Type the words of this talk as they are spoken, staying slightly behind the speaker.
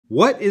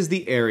What is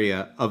the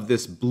area of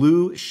this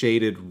blue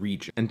shaded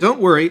region? And don't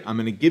worry, I'm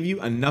going to give you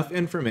enough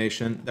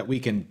information that we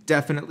can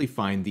definitely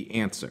find the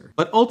answer.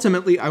 But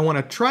ultimately, I want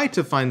to try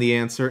to find the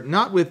answer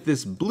not with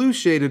this blue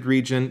shaded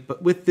region,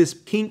 but with this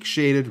pink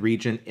shaded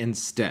region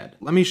instead.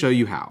 Let me show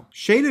you how.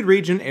 Shaded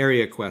region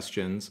area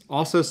questions,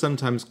 also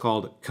sometimes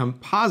called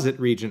composite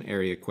region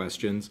area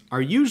questions,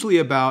 are usually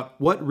about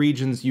what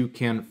regions you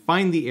can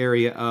find the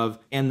area of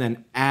and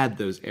then add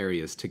those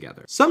areas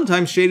together.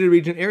 Sometimes shaded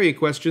region area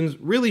questions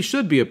really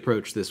should be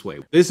approached this way.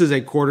 This is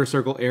a quarter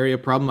circle area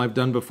problem I've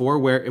done before,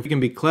 where if we can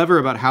be clever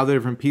about how the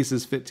different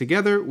pieces fit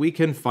together, we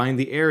can find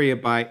the area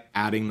by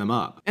adding them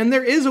up. And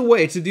there is a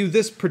way to do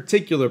this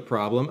particular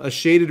problem, a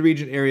shaded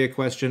region area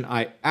question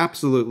I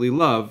absolutely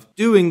love,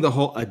 doing the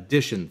whole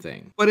addition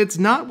thing. But it's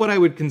not what I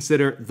would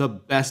consider the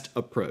best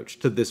approach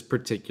to this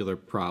particular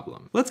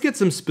problem. Let's get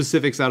some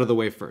specifics out of the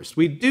way first.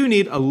 We do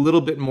need a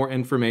little bit more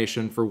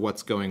information for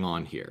what's going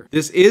on here.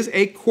 This is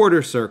a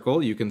quarter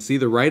circle. You can see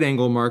the right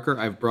angle marker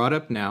I've brought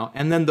up now,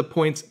 and then the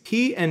points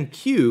P and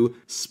Q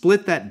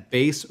split that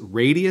base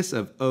radius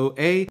of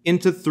OA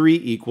into 3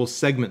 equal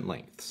segment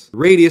lengths. The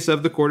radius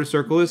of the quarter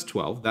circle is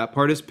 12, that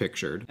part is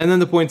pictured, and then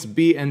the points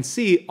B and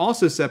C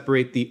also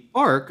separate the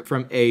arc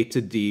from A to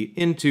D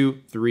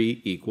into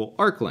 3 equal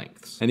arc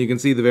lengths. And you can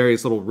see the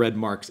various little red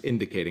marks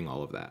indicating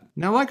all of that.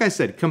 Now, like I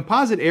said,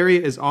 composite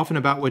area is often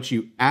about what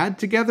you add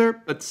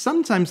together, but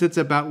sometimes it's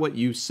about what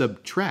you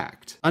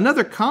subtract.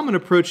 Another common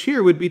approach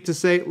here would be to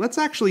say, let's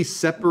actually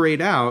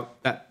separate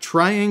out that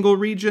triangle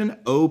region,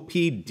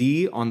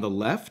 OPD, on the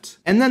left,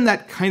 and then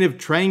that kind of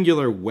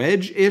triangular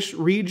wedge-ish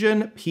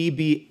region,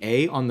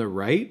 PBA, on the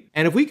right.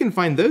 And if we can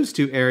find those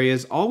two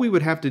areas, all we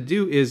would have to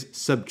do is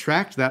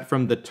subtract that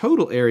from the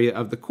total area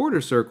of the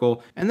quarter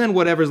circle, and then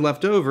whatever's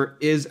left over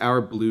is our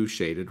blue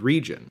shaded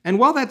region. And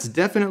while that's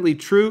definitely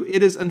true,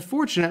 it is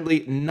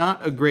unfortunately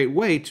not a great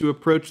way to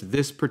approach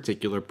this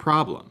particular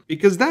problem.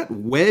 Because that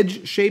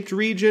wedge-shaped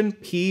region,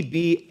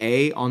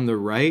 PBA on the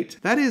right,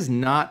 that is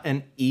not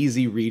an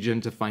easy region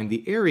to find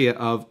the area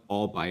of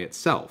all by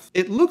itself.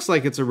 It looks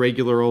like it's a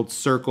regular old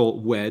circle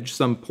wedge,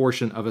 some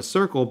portion of a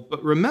circle,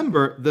 but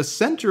remember, the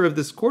center of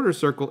this quarter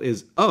circle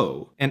is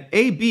O, and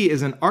AB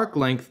is an arc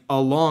length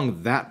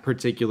along that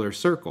particular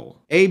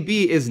circle.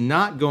 AB is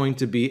not going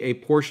to be a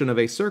portion of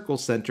a circle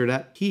centered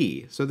at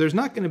P, so there's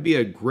not going to be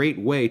a great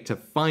way to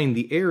find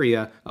the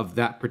area of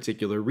that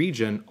particular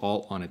region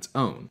all on its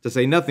own. To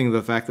say nothing of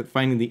the fact that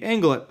finding the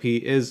angle at P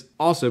is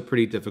also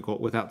pretty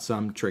difficult without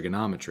some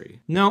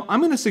trigonometry. No,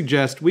 I'm going to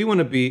suggest we want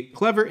to be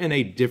clever in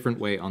a different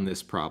way on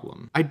this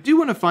problem. I do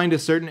want to find a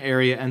certain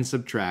area and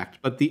subtract,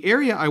 but the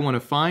area I want to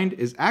find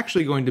is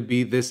actually going to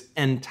be this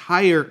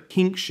entire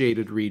pink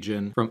shaded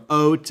region from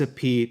O to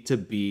P to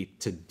B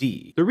to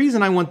D. The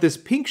reason I want this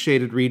pink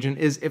shaded region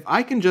is if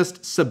I can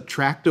just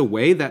subtract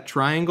away that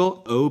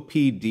triangle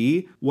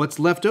OPD, what's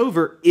left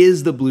over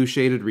is the blue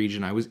shaded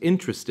region I was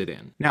interested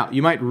in. Now,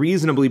 you might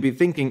reasonably be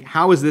thinking,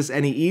 how is this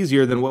any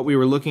easier than what we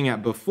were looking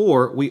at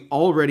before? We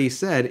already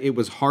said it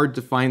was hard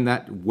to find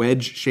that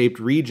wedge-shaped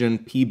region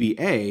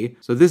PBA,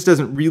 so this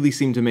doesn't really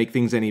seem to make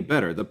things any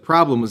better. The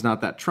problem was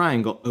not that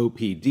triangle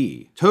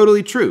OPD.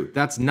 Totally true.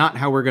 That's not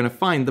how we're going to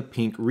find the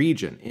pink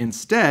region.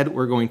 Instead,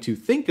 we're going to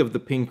think of the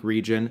pink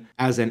region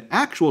as an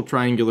actual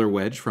triangular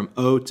wedge from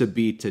O to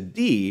B to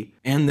D,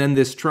 and then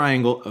this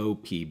triangle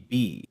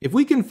OPB. If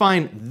we can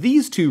find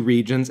these two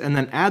regions and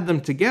then add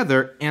them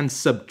together and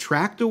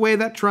subtract away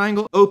that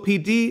triangle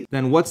OPD,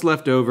 then what's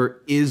left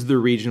over is the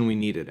region we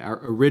needed,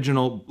 our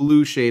original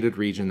blue shaded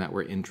region that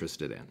we're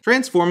interested in.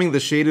 Transforming the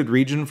shaded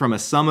region from a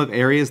sum of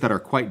areas that are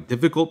quite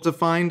difficult to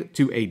find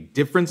to a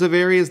difference of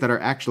areas that are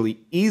actually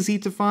easy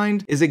to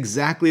find is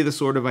exactly the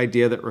sort of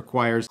idea that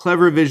requires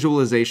clever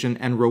visualization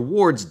and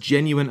rewards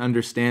genuine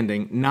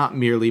understanding, not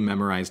merely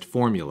memorized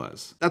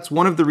formulas. That's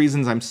one of the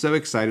reasons I'm so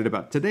excited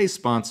about today's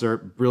sponsor,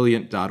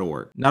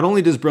 Brilliant.org. Not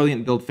only does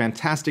Brilliant build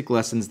fantastic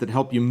lessons that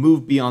help you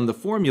move beyond the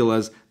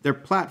formulas, their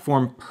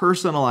platform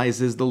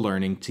personalizes the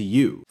learning to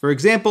you. For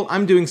example,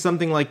 I'm doing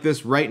something like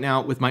this right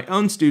now with my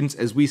own students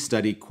as we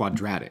study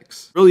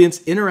quadratics. Brilliant's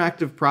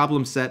interactive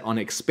problem set on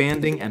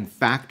expanding and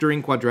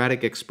factoring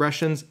quadratic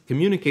expressions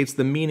communicates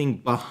the meaning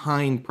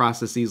behind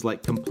processes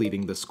like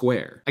completing the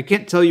square. I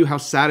can't tell you how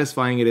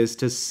satisfying it is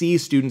to see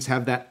students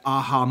have that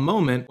aha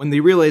moment when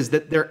they realize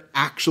that they're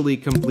actually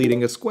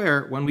completing a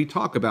square when we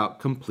talk about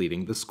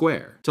completing the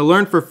square. To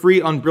learn for free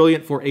on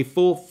Brilliant for a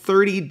full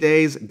 30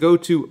 days, go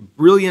to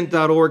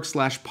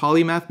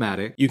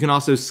brilliant.org/polymathematic. You can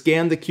also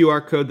scan the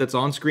QR code that's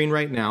on screen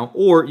right now,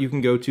 or you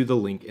can go to the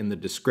link in the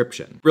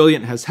description.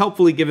 Brilliant has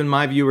helpfully given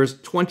my viewers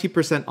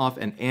 20% off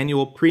an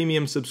annual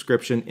premium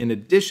subscription in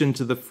addition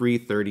to the free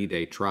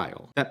 30-day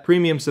trial. That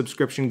premium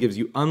subscription gives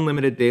you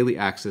unlimited daily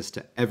access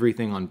to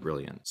everything on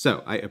Brilliant.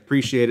 So I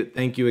appreciate it.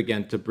 Thank you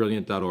again to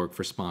Brilliant.org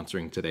for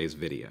sponsoring today's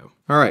video.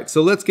 All right,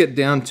 so let's get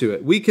down to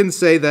it. We can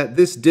say that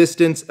this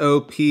distance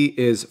OP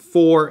is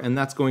 4, and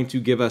that's going to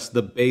give us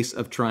the base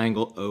of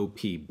triangle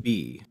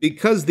OPB. B.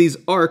 Because these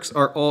arcs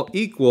are all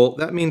equal,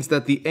 that means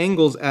that the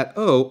angles at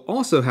O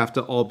also have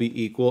to all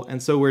be equal,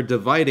 and so we're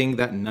dividing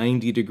that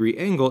 90-degree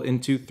angle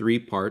into 3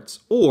 parts,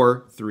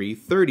 or 3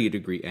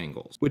 30-degree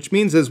angles. Which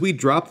means as we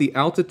drop the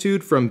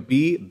altitude from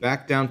B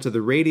back down to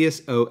the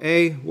radius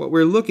OA, what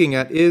we're looking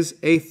at is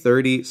a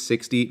 30,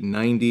 60,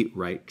 90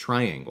 right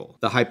triangle.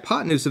 The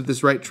hypotenuse of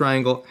this right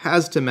triangle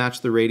has to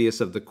match the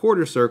radius of the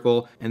quarter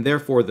circle, and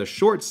therefore the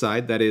short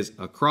side, that is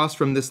across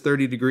from this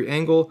 30-degree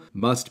angle,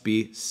 must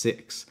be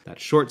 6. That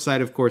short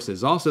side, of course,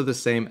 is also the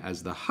same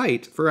as the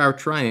height for our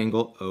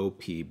triangle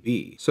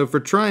OPB. So for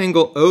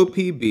triangle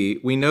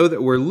OPB, we know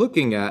that we're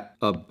looking at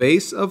a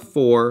base of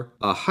 4,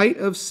 a height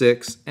of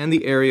 6, and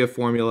the area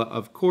formula,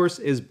 of course,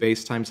 is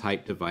base times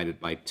height divided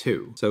by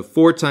 2. So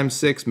 4 times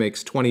 6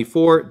 makes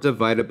 24,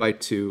 divided by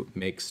 2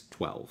 makes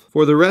 12.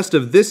 For the rest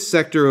of this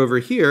sector over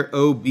here,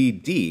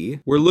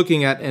 OBD, we're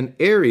looking at an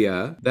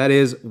area that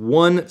is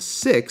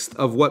 1/6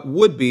 of what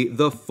would be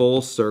the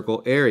full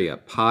circle area,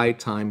 pi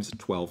times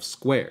 12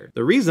 squared.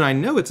 The reason I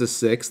know it's a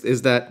 1/6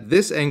 is that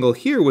this angle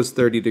here was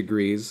 30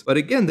 degrees, but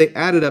again, they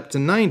added up to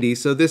 90,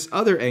 so this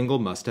other angle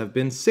must have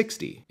been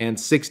 60. And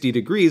 60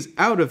 degrees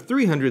out of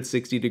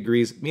 360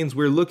 degrees means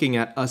we're looking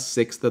at a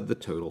 1/6 of the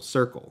total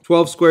circle.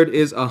 12 squared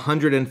is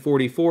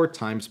 144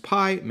 times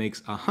pi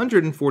makes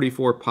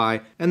 144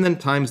 pi, and then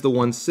times the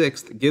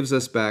 1/6 gives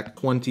us back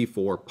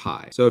 24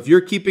 pi. So if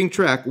you're keeping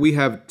track, we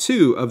have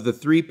 2 of the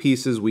 3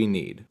 pieces we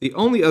need. The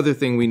only other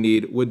thing we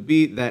need would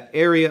be that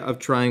area of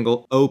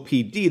triangle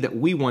OPD that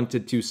we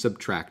wanted to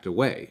subtract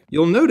away.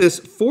 You'll notice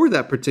for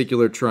that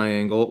particular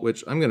triangle,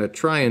 which I'm going to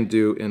try and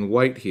do in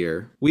white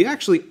here, we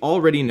actually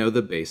already know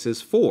the base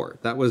is 4.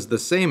 That was the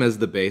same as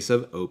the base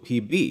of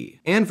OPB.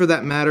 And for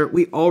that matter,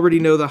 we already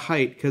know the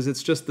height because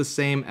it's just the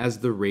same as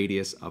the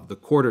radius of the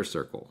quarter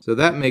circle. So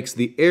that makes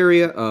the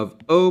area of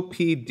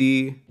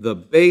OPD the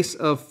base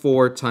of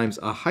 4 times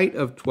a height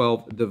of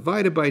 12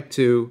 divided by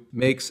 2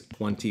 makes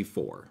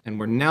 24. And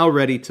we're now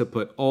ready to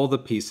put all the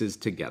pieces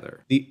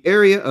together. The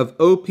area of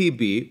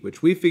OPB,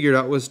 which we figured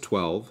out was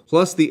 12,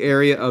 plus the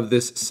area of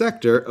this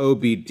sector,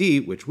 OBD,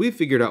 which we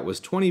figured out was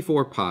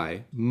 24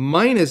 pi,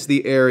 minus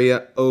the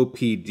area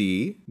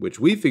OPD, which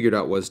we figured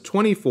out was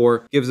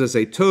 24, gives us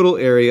a total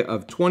area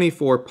of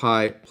 24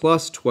 pi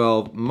plus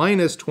 12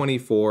 minus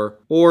 24,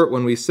 or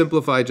when we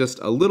simplify just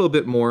a little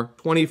bit more,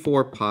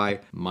 24 pi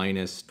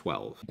minus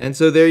 12. And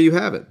so there you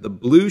have it. The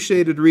blue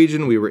shaded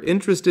region we were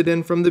interested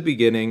in from the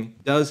beginning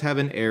does have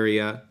an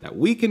area that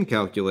we can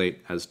calculate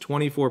as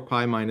 24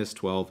 pi minus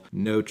 12,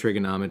 no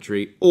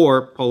trigonometry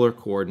or polar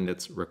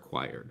coordinates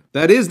required.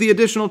 That is the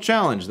additional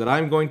challenge that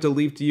I'm going to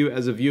leave to you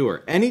as a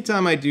viewer.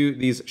 Anytime I do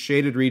these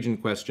shaded region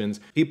questions,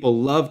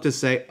 people love to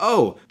say,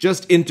 oh,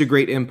 just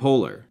integrate in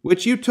polar,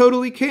 which you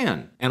totally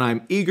can. And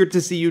I'm eager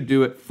to see you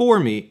do it for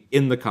me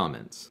in the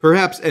comments.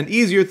 Perhaps an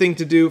easier thing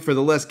to do for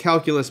the less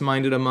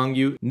calculus-minded among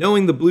you,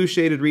 knowing the blue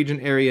shaded region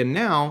area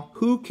now,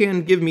 who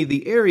can give me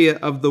the area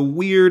of the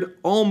weird,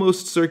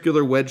 almost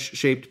circular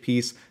wedge-shaped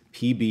piece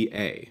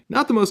PBA.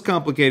 Not the most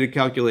complicated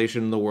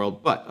calculation in the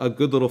world, but a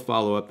good little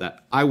follow-up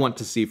that I want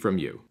to see from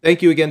you.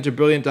 Thank you again to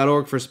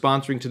Brilliant.org for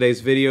sponsoring today's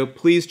video.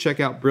 Please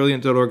check out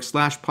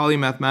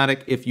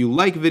Brilliant.org/polymathematic. If you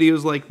like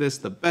videos like this,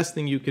 the best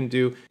thing you can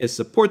do is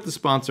support the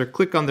sponsor,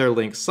 click on their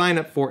link, sign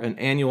up for an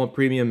annual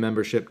premium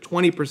membership,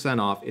 20%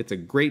 off. It's a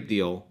great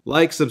deal.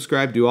 Like,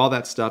 subscribe, do all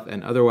that stuff,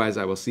 and otherwise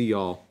I will see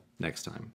y'all next time.